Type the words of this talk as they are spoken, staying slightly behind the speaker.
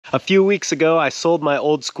A few weeks ago, I sold my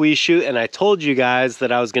old squeeze chute, and I told you guys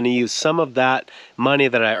that I was going to use some of that money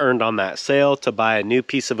that I earned on that sale to buy a new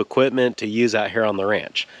piece of equipment to use out here on the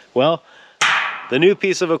ranch. Well, the new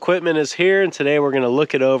piece of equipment is here, and today we're going to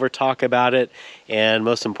look it over, talk about it, and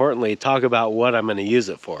most importantly, talk about what I'm going to use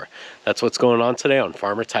it for. That's what's going on today on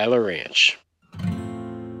Farmer Tyler Ranch.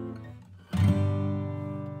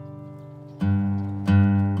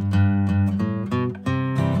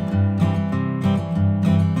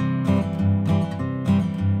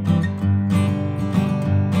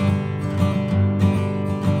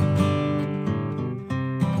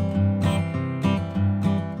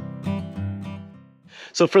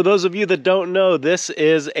 So for those of you that don't know, this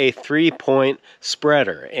is a 3-point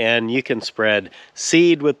spreader, and you can spread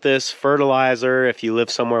seed with this, fertilizer. If you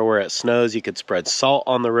live somewhere where it snows, you could spread salt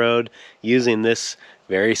on the road using this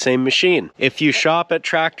very same machine. If you shop at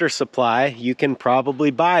Tractor Supply, you can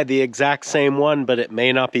probably buy the exact same one, but it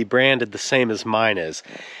may not be branded the same as mine is.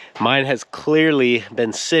 Mine has clearly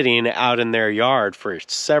been sitting out in their yard for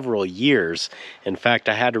several years. In fact,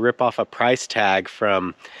 I had to rip off a price tag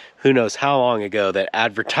from who knows how long ago that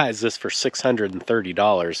advertised this for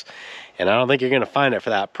 $630, and I don't think you're going to find it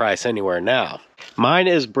for that price anywhere now. Mine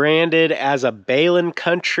is branded as a Bellin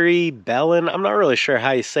Country, I'm not really sure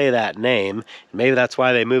how you say that name. Maybe that's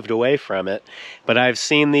why they moved away from it, but I've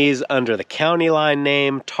seen these under the County Line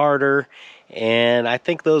name, Tartar, and I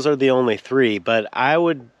think those are the only three, but I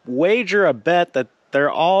would wager a bet that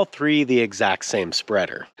they're all three the exact same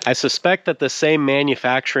spreader. I suspect that the same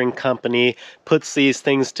manufacturing company puts these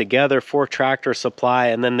things together for Tractor Supply,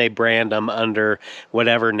 and then they brand them under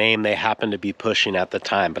whatever name they happen to be pushing at the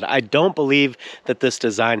time. But I don't believe that this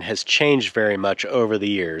design has changed very much over the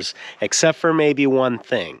years, except for maybe one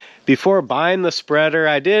thing. Before buying the spreader,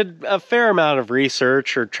 I did a fair amount of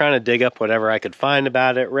research, or trying to dig up whatever I could find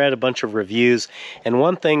about it, read a bunch of reviews, and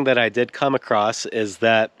one thing that I did come across is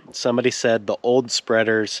that somebody said the old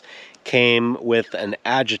spreaders came with an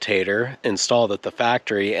agitator installed at the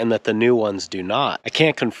factory and that the new ones do not. I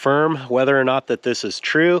can't confirm whether or not that this is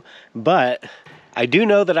true, but I do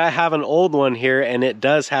know that I have an old one here, and it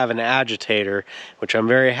does have an agitator, which I'm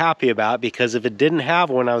very happy about, because if it didn't have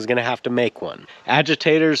one, I was going to have to make one.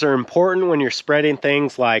 Agitators are important when you're spreading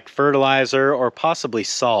things like fertilizer or possibly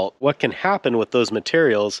salt. What can happen with those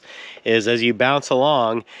materials is as you bounce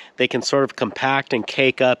along, they can sort of compact and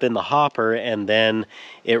cake up in the hopper, and then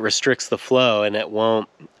it restricts the flow, and it won't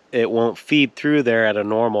feed through there at a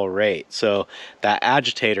normal rate. So that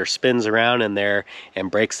agitator spins around in there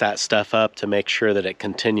and breaks that stuff up to make sure that it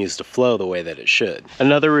continues to flow the way that it should.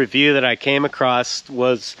 Another review that I came across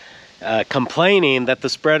was complaining that the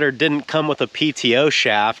spreader didn't come with a PTO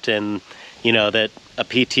shaft, and you know that a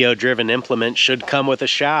PTO driven implement should come with a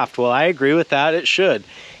shaft. Well, I agree with that, it should,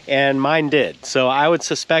 and mine did. So I would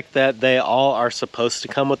suspect that they all are supposed to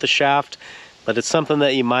come with a shaft, but it's something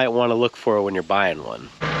that you might want to look for when you're buying one.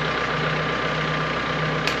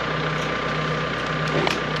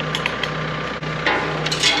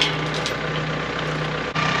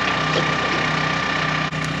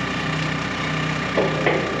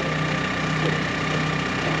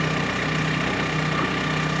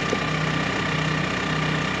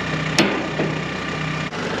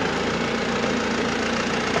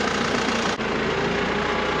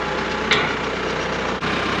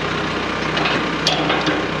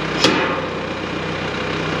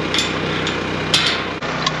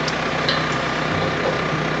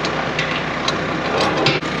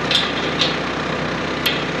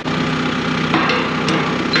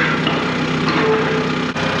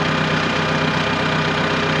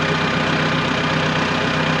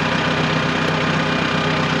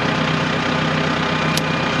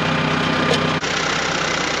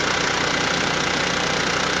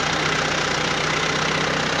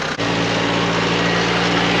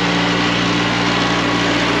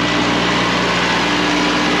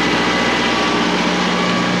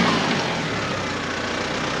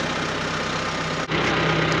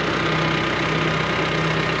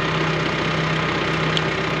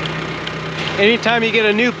 Anytime you get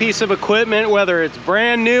a new piece of equipment, whether it's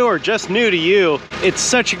brand new or just new to you, it's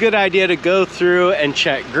such a good idea to go through and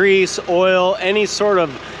check grease, oil, any sort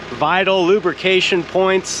of vital lubrication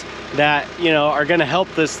points that, you know, are gonna help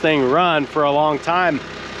this thing run for a long time.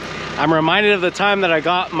 I'm reminded of the time that I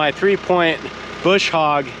got my 3-point bush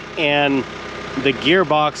hog, and the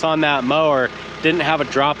gearbox on that mower didn't have a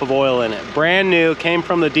drop of oil in it. Brand new, came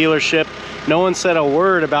from the dealership. No one said a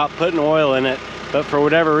word about putting oil in it. but for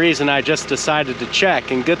whatever reason I just decided to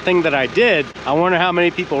check, and good thing that I did. I wonder how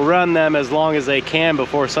many people run them as long as they can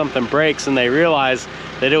before something breaks and they realize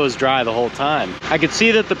that it was dry the whole time. I could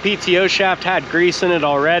see that the PTO shaft had grease in it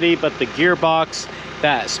already, but the gearbox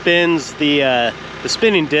that spins the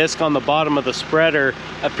spinning disc on the bottom of the spreader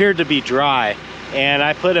appeared to be dry, and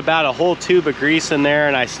I put about a whole tube of grease in there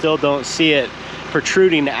and I still don't see it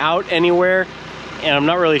protruding out anywhere. And I'm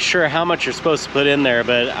not really sure how much you're supposed to put in there,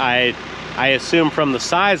 but I assume from the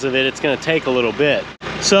size of it, it's gonna take a little bit.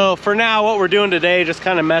 So for now, what we're doing today, just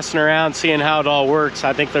kind of messing around, seeing how it all works.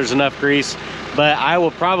 I think there's enough grease, but I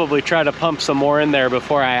will probably try to pump some more in there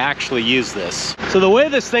before I actually use this. So the way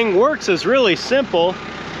this thing works is really simple.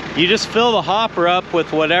 You just fill the hopper up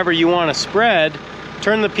with whatever you want to spread,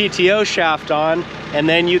 turn the PTO shaft on, and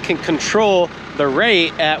then you can control the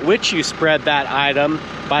rate at which you spread that item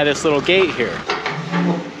by this little gate here.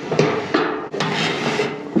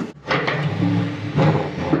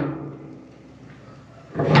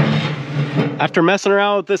 After messing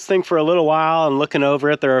around with this thing for a little while and looking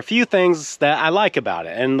over it, there are a few things that I like about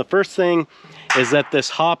it. And the first thing is that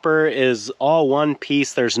this hopper is all one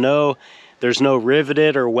piece. There's no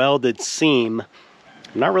riveted or welded seam.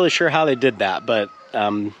 I'm not really sure how they did that, but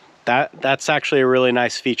that's actually a really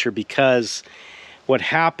nice feature, because what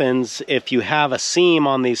happens if you have a seam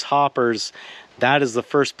on these hoppers, that is the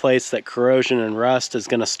first place that corrosion and rust is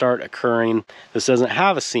going to start occurring. This doesn't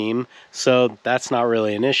have a seam, so that's not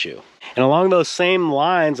really an issue. And along those same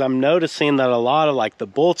lines, I'm noticing that a lot of the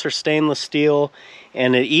bolts are stainless steel,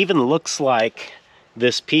 and it even looks like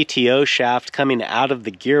this PTO shaft coming out of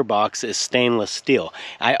the gearbox is stainless steel.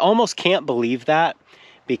 I almost can't believe that,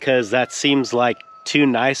 because that seems like too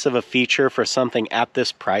nice of a feature for something at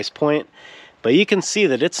this price point. But you can see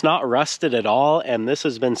that it's not rusted at all, and this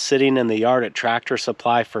has been sitting in the yard at Tractor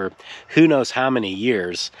Supply for who knows how many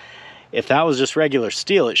years. If that was just regular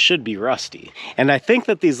steel, it should be rusty. And I think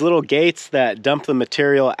that these little gates that dump the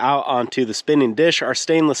material out onto the spinning dish are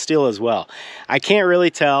stainless steel as well. I can't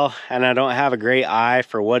really tell, and I don't have a great eye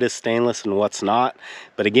for what is stainless and what's not.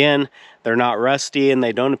 But again, they're not rusty and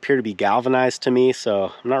they don't appear to be galvanized to me,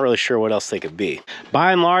 so I'm not really sure what else they could be.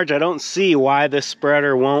 By and large, I don't see why this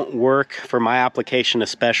spreader won't work for my application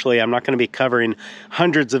especially. I'm not going to be covering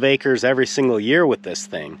hundreds of acres every single year with this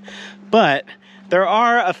thing. But there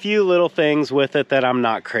are a few little things with it that I'm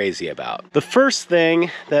not crazy about. The first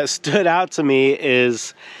thing that stood out to me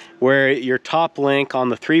is where your top link on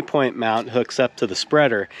the 3-point mount hooks up to the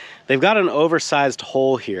spreader. They've got an oversized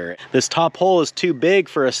hole here. This top hole is too big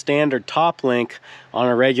for a standard top link on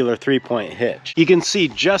a regular 3-point hitch. You can see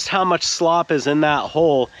just how much slop is in that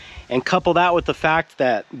hole, and couple that with the fact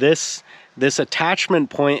that this attachment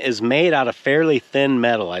point is made out of fairly thin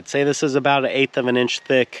metal. I'd say this is about 1/8 of an inch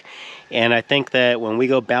thick, and I think that when we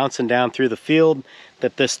go bouncing down through the field,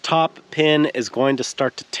 that this top pin is going to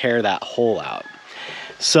start to tear that hole out.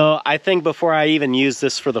 So I think before I even use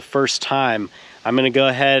this for the first time, I'm going to go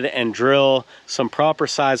ahead and drill some proper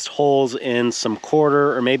sized holes in some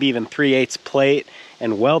 1/4 or maybe even 3/8 plate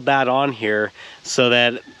and weld that on here so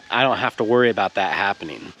that I don't have to worry about that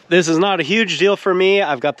happening. This is not a huge deal for me.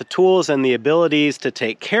 I've got the tools and the abilities to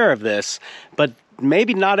take care of this, but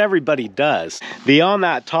maybe not everybody does. Beyond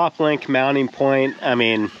that top link mounting point, I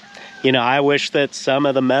mean, you know, I wish that some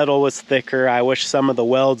of the metal was thicker. I wish some of the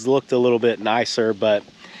welds looked a little bit nicer, but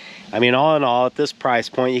I mean, all in all, at this price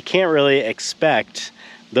point, you can't really expect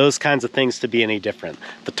those kinds of things to be any different.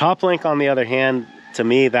 The top link, on the other hand, to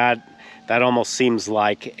me, that almost seems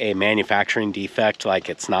like a manufacturing defect, like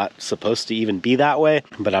it's not supposed to even be that way,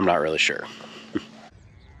 but I'm not really sure.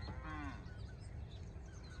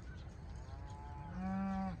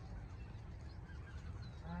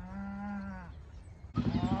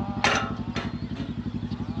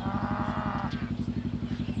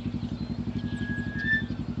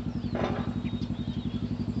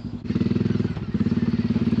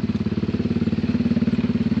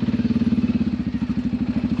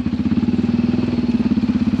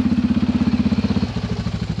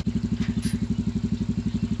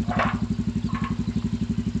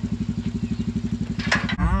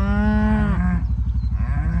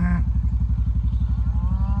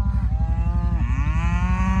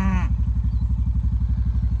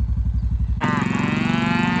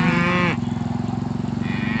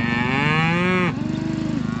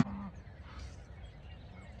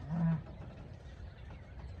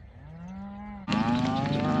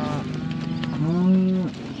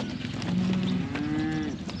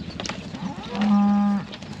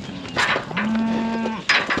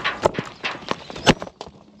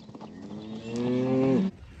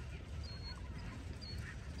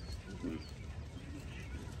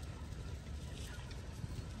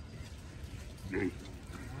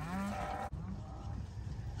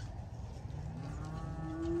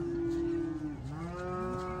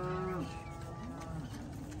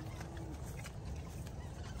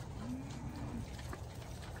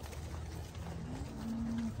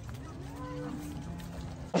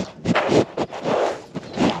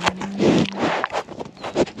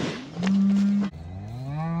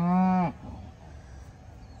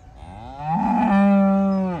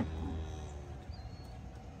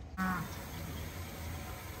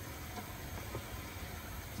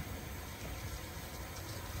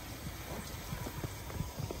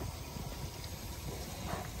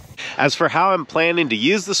 As for how I'm planning to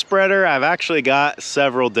use the spreader, I've actually got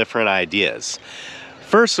several different ideas.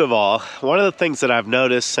 First of all, one of the things that I've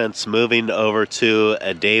noticed since moving over to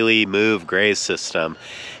a daily move graze system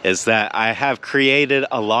is that I have created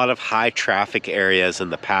a lot of high traffic areas in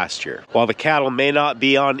the pasture. While the cattle may not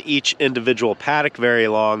be on each individual paddock very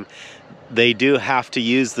long, they do have to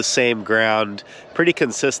use the same ground pretty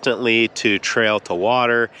consistently to trail to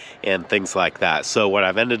water and things like that. So what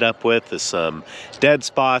I've ended up with is some dead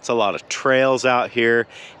spots, a lot of trails out here,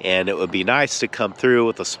 and it would be nice to come through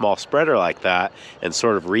with a small spreader like that and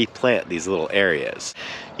sort of replant these little areas.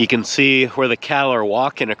 You can see where the cattle are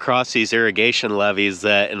walking across these irrigation levees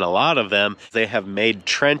that in a lot of them, they have made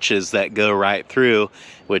trenches that go right through,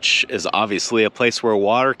 which is obviously a place where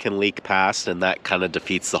water can leak past, and that kind of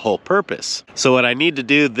defeats the whole purpose. So what I need to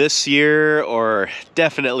do this year, or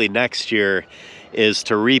definitely next year, is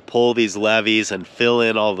to re-pull these levees and fill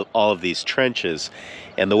in all of these trenches.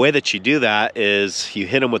 And the way that you do that is you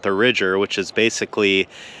hit them with a ridger, which is basically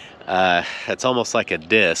it's almost like a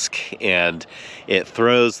disc, and it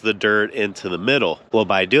throws the dirt into the middle. Well,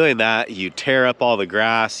 by doing that, you tear up all the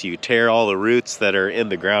grass, you tear all the roots that are in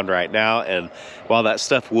the ground right now, and while that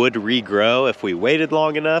stuff would regrow if we waited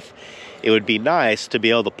long enough, it would be nice to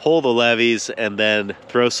be able to pull the levees and then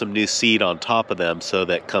throw some new seed on top of them so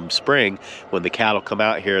that come spring, when the cattle come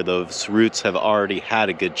out here, those roots have already had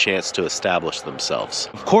a good chance to establish themselves.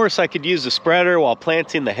 Of course, I could use the spreader while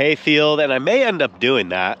planting the hay field, and I may end up doing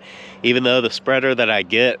that, even though the spreader that I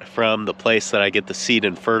get from the place that I get the seed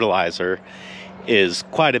and fertilizer is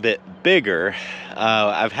quite a bit bigger.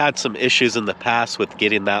 I've had some issues in the past with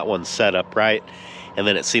getting that one set up right, and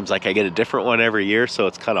then it seems like I get a different one every year, so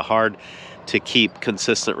it's kind of hard to keep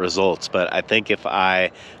consistent results. But I think if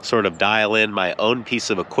I sort of dial in my own piece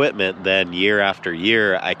of equipment, then year after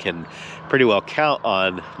year I can pretty well count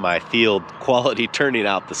on my field quality turning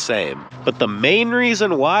out the same. But the main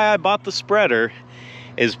reason why I bought the spreader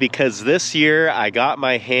is because this year I got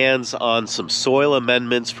my hands on some soil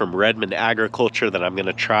amendments from Redmond Agriculture that I'm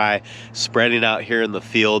gonna try spreading out here in the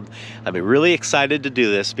field. I'm really excited to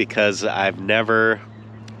do this because I've never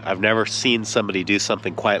seen somebody do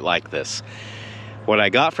something quite like this. What I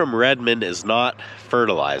got from Redmond is not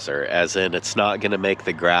fertilizer, as in it's not gonna make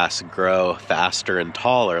the grass grow faster and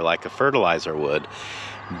taller like a fertilizer would,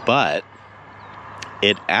 but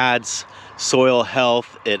it adds soil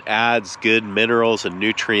health, it adds good minerals and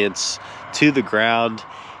nutrients to the ground,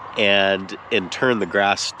 and in turn the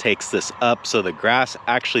grass takes this up, so the grass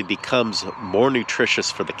actually becomes more nutritious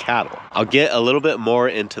for the cattle. I'll get a little bit more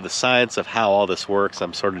into the science of how all this works.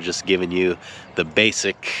 I'm sort of just giving you the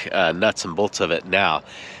basic nuts and bolts of it now.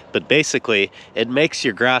 But basically, it makes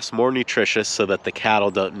your grass more nutritious so that the cattle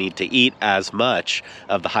don't need to eat as much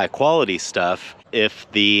of the high quality stuff. If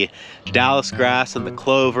the Dallas grass and the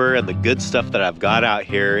clover and the good stuff that I've got out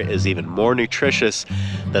here is even more nutritious,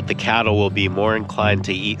 that the cattle will be more inclined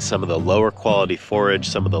to eat some of the lower quality forage,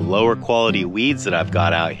 some of the lower quality weeds that I've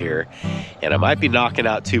got out here. And I might be knocking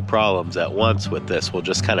out two problems at once with this. We'll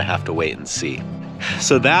just kind of have to wait and see.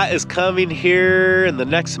 So that is coming here in the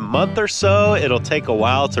next month or so. It'll take a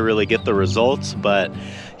while to really get the results, but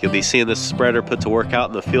you'll be seeing this spreader put to work out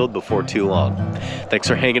in the field before too long. Thanks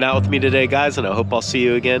for hanging out with me today, guys, and I hope I'll see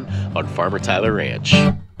you again on Farmer Tyler Ranch.